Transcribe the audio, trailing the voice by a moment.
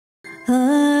I'm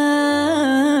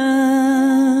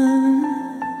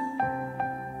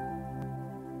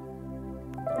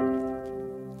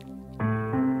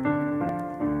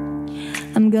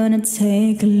gonna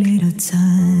take a little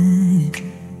time.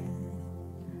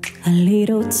 A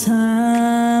little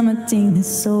time, I think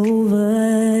it's over.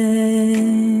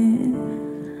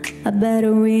 I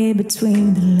better read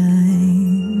between the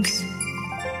lines,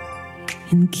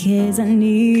 in case I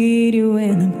need you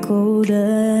when I'm colder.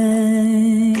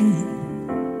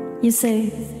 You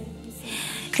say,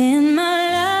 in my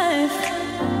life,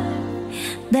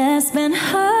 there's been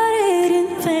heartache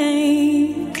and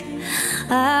pain.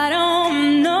 I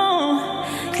don't know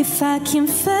if I can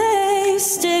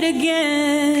face it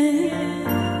again.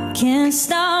 Can't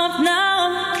stop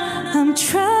now, I'm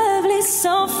traveling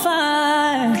so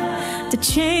far to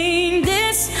change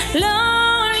this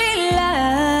lonely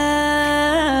life.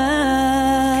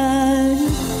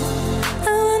 I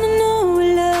wanna know what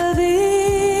love is.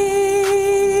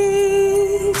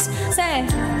 Say,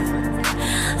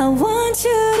 I want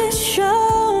you to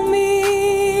show me.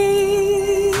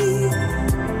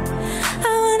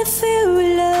 I wanna feel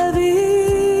what love is.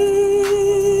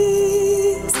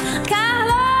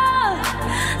 Carlo,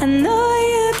 I know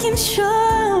you can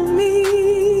show me.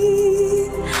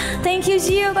 Thank you,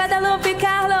 Gio, Guadalupe,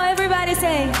 Carlo. Everybody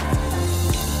say,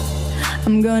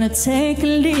 I'm gonna take a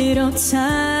little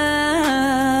time,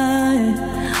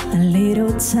 a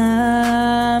little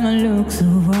time, and look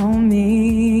around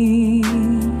me.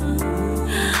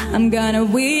 I'm gonna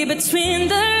weave between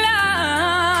the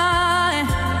lines.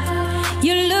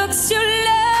 You look so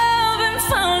love and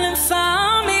falling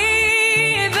for me,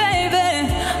 baby.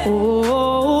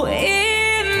 Oh,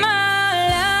 in my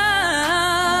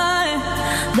life,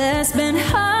 there's been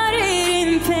heartache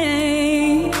and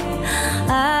pain.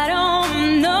 I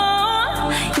don't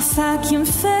know if I can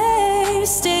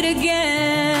face it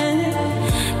again.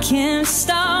 Can't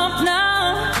stop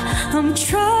now, I'm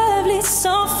traveling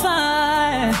so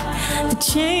far to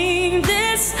change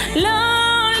this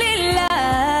lonely life.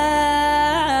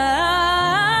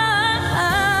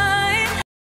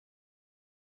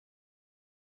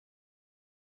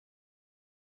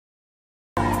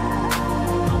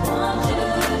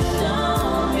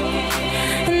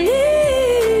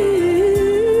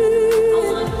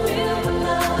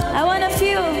 I wanna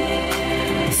feel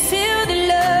the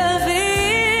love,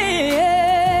 yeah.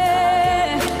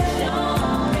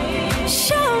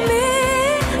 Show me,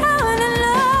 I wanna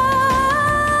love.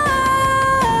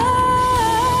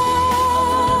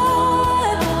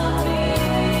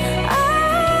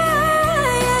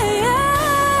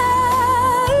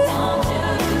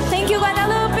 Thank you,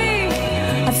 Guadalupe.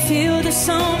 I feel the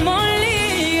song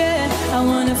only, yeah. I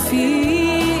wanna feel.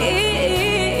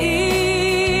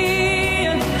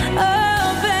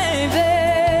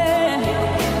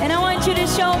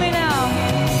 Show me now,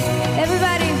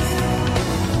 everybody.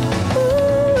 Ooh.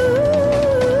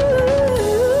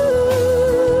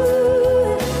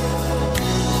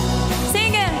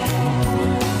 Sing it.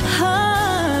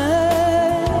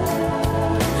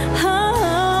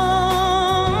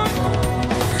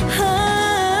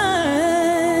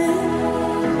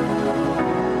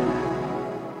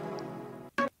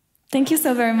 Thank you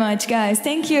so very much, guys.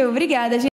 Thank you. Obrigada, gente.